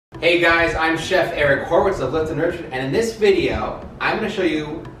Hey guys, I'm Chef Eric Horwitz of Lift and Nurture, and in this video, I'm going to show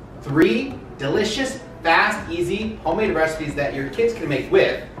you 3 delicious, fast, easy, homemade recipes that your kids can make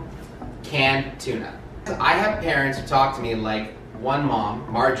with canned tuna. I have parents who talk to me like one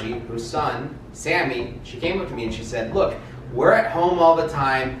mom, Margie, whose son, Sammy, she came up to me and she said, look, we're at home all the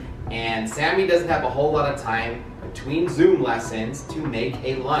time and Sammy doesn't have a whole lot of time between Zoom lessons to make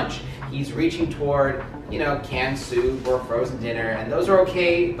a lunch. He's reaching toward, canned soup or frozen dinner, and those are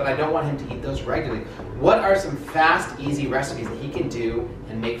okay, but I don't want him to eat those regularly. What are some fast, easy recipes that he can do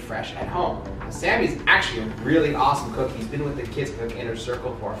and make fresh at home? Now, Sammy's actually a really awesome cook. He's been with the Kids Cook Inner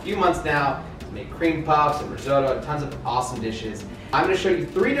Circle for a few months now. He's made cream puffs and risotto and tons of awesome dishes. I'm going to show you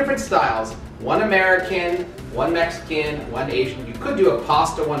 3 different styles, one American, one Mexican, one Asian. You could do a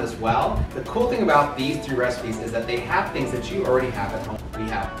pasta one as well. The cool thing about these 3 recipes is that they have things that you already have at home. We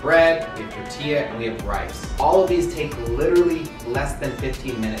have bread, we have tortilla, and we have rice. All of these take literally less than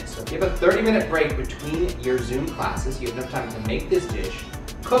 15 minutes. So if you have a 30-minute break between your Zoom classes, you have enough time to make this dish,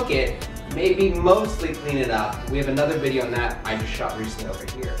 cook it, maybe mostly clean it up. We have another video on that I just shot recently over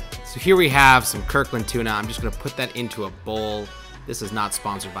here. So here we have some Kirkland tuna. I'm just gonna put that into a bowl. This is not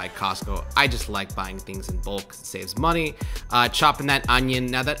sponsored by Costco. I just like buying things in bulk because it saves money. Chopping that onion.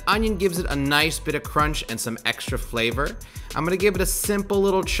 Now that onion gives it a nice bit of crunch and some extra flavor. I'm gonna give it a simple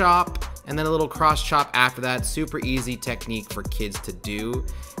little chop and then a little cross chop after that. Super easy technique for kids to do.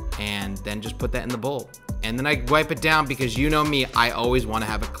 And then just put that in the bowl. And then I wipe it down because you know me, I always wanna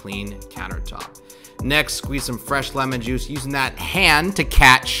have a clean countertop. Next, squeeze some fresh lemon juice using that hand to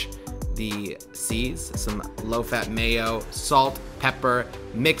catch the seeds, some low-fat mayo, salt, pepper,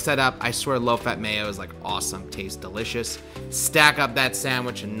 mix that up. I swear low-fat mayo is like awesome, tastes delicious. Stack up that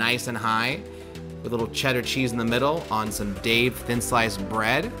sandwich nice and high with a little cheddar cheese in the middle on some Dave thin sliced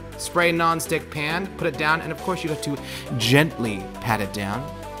bread. Spray a non-stick pan, put it down, and of course you have to gently pat it down.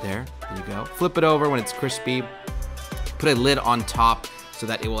 There you go. Flip it over when it's crispy. Put a lid on top so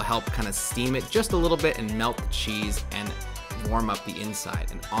that it will help kind of steam it just a little bit and melt the cheese and warm up the inside.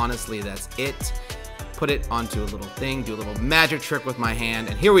 And honestly, that's it. Put it onto a little thing, do a little magic trick with my hand,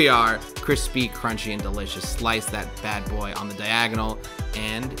 and here we are, crispy, crunchy, and delicious. Slice that bad boy on the diagonal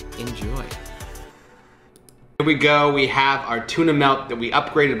and enjoy. Here we go, we have our tuna melt that we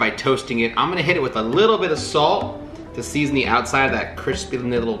upgraded by toasting it. I'm gonna hit it with a little bit of salt to season the outside of that crispy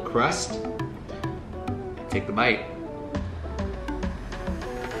little crust. Take the bite.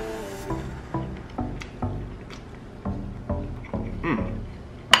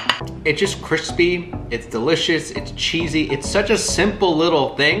 It's just crispy, it's delicious, it's cheesy. It's such a simple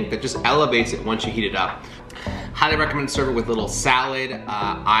little thing that just elevates it once you heat it up. Highly recommend serve it with a little salad.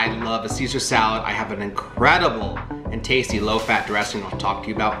 I love a Caesar salad. I have an incredible and tasty low-fat dressing I'll talk to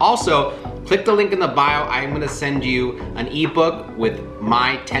you about. Also, click the link in the bio. I'm gonna send you an ebook with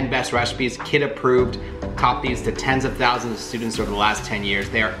my 10 best recipes, kid approved. Taught these to tens of thousands of students over the last 10 years.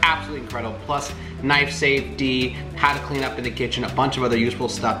 They are absolutely incredible. Plus, knife safety, how to clean up in the kitchen, a bunch of other useful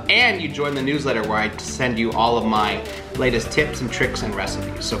stuff. And you join the newsletter where I send you all of my latest tips and tricks and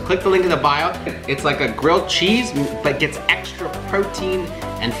recipes. So click the link in the bio. It's like a grilled cheese, but gets extra protein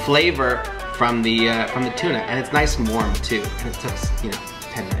and flavor from the tuna. And it's nice and warm too. And it took,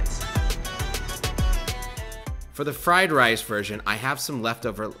 10 minutes. For the fried rice version, I have some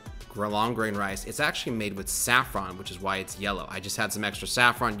leftover long grain rice. It's actually made with saffron, which is why it's yellow. I just had some extra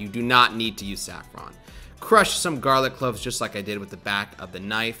saffron. You do not need to use saffron. Crush some garlic cloves just like I did with the back of the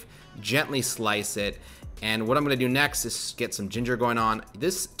knife. Gently slice it. And what I'm gonna do next is get some ginger going on.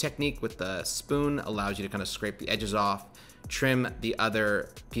 This technique with the spoon allows you to kind of scrape the edges off, trim the other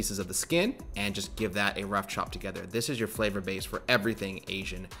pieces of the skin, and just give that a rough chop together. This is your flavor base for everything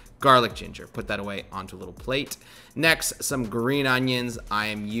Asian. Garlic ginger, put that away onto a little plate. Next, some green onions. I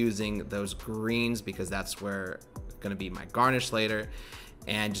am using those greens because that's where it's gonna be my garnish later.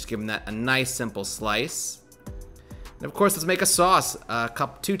 And just giving that a nice simple slice. And of course, let's make a sauce.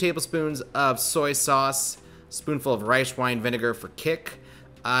 2 tablespoons of soy sauce, spoonful of rice wine vinegar for kick,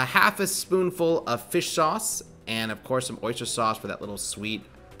 half a spoonful of fish sauce, and of course some oyster sauce for that little sweet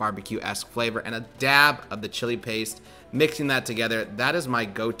barbecue-esque flavor, and a dab of the chili paste. Mixing that together, that is my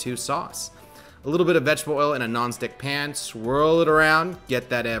go-to sauce. A little bit of vegetable oil in a non-stick pan, swirl it around, get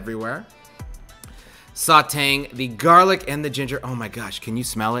that everywhere. Sauteing the garlic and the ginger. Oh my gosh, can you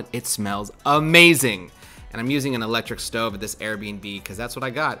smell it? It smells amazing. And I'm using an electric stove at this Airbnb because that's what I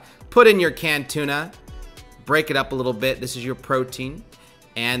got. Put in your canned tuna, break it up a little bit. This is your protein,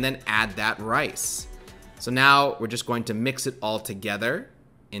 and then add that rice. So now we're just going to mix it all together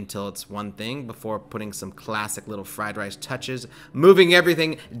until it's one thing before putting some classic little fried rice touches, moving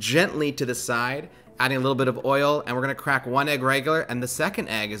everything gently to the side, Adding a little bit of oil, and we're gonna crack 1 egg regular, and the second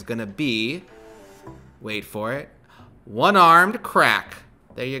egg is gonna be, wait for it, one-armed crack.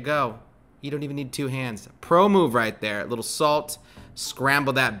 There you go. You don't even need 2 hands. Pro move right there. A little salt,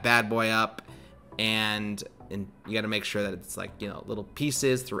 scramble that bad boy up, and you gotta make sure that it's like, you know, little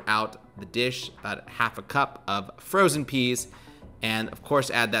pieces throughout the dish, about ½ a cup of frozen peas, and of course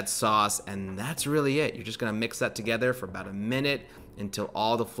add that sauce, and that's really it. You're just gonna mix that together for about a minute until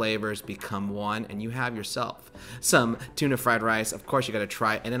all the flavors become one, and you have yourself some tuna fried rice. Of course you gotta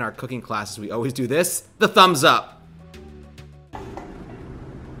try it, and in our cooking classes we always do this, the thumbs up.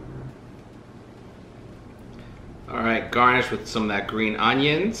 All right, garnish with some of that green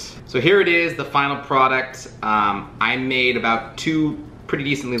onions. So here it is, the final product. I made about 2 pretty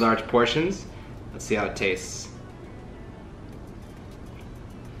decently large portions. Let's see how it tastes.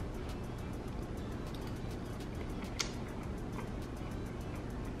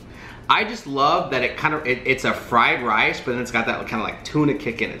 I just love that it's a fried rice, but then it's got that kind of like tuna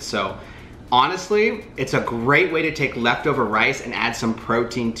kick in it. So honestly, it's a great way to take leftover rice and add some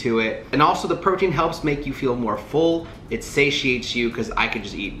protein to it. And also the protein helps make you feel more full. It satiates you, because I could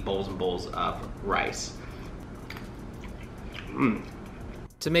just eat bowls and bowls of rice.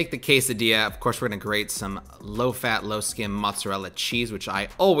 To make the quesadilla, of course, we're gonna grate some low-fat, low-skim mozzarella cheese, which I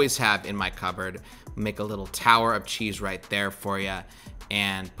always have in my cupboard. Make a little tower of cheese right there for you,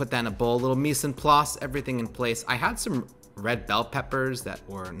 and put that in a bowl, a little mise en place, everything in place. I had some red bell peppers that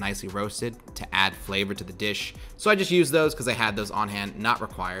were nicely roasted to add flavor to the dish, so I just used those because I had those on hand, not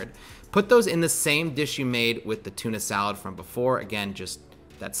required. Put those in the same dish you made with the tuna salad from before. Again, just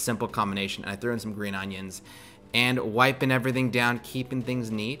that simple combination. And I threw in some green onions, and wiping everything down, keeping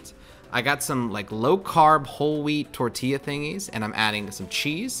things neat. I got some like low-carb whole wheat tortilla thingies, and I'm adding some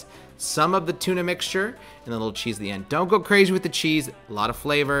cheese, some of the tuna mixture, and a little cheese at the end. Don't go crazy with the cheese, a lot of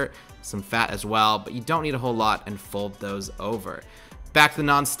flavor, some fat as well, but you don't need a whole lot, and fold those over. Back to the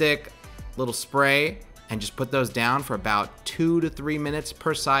non-stick, little spray, and just put those down for about 2 to 3 minutes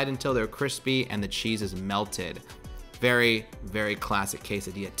per side until they're crispy and the cheese is melted. Very, very classic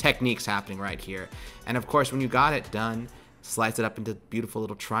quesadilla techniques happening right here. And of course, when you got it done, slice it up into beautiful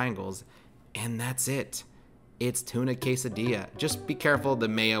little triangles, and that's it. It's tuna quesadilla. Just be careful, the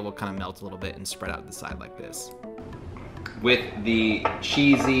mayo will kind of melt a little bit and spread out the side like this. With the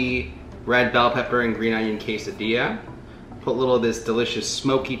cheesy red bell pepper and green onion quesadilla, put a little of this delicious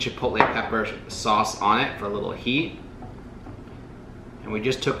smoky chipotle pepper sauce on it for a little heat. And we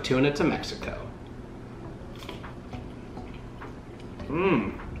just took tuna to Mexico.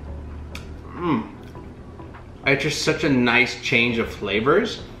 It's just such a nice change of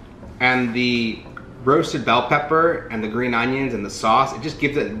flavors, and the roasted bell pepper and the green onions and the sauce, it just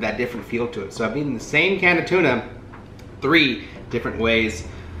gives it that different feel to it. So I've eaten the same can of tuna 3 different ways.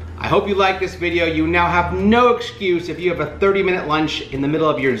 I hope you like this video. You now have no excuse. If you have a 30-minute lunch in the middle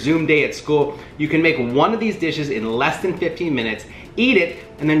of your Zoom day at school, you can make one of these dishes in less than 15 minutes, eat it,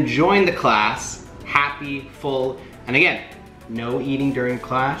 and then join the class happy, full, and again, no eating during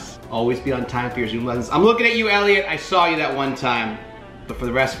class. Always be on time for your Zoom lessons. I'm looking at you, Elliot. I saw you that one time. But for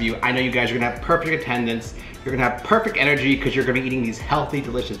the rest of you, I know you guys are gonna have perfect attendance. You're gonna have perfect energy because you're gonna be eating these healthy,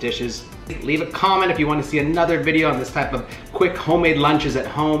 delicious dishes. Leave a comment if you want to see another video on this type of quick homemade lunches at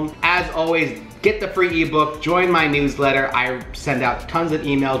home. As always, get the free ebook, join my newsletter. I send out tons of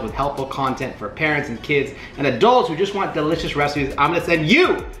emails with helpful content for parents and kids and adults who just want delicious recipes. I'm gonna send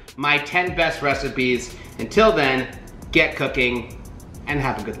you my 10 best recipes. Until then, get cooking and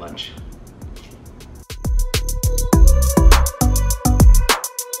have a good lunch.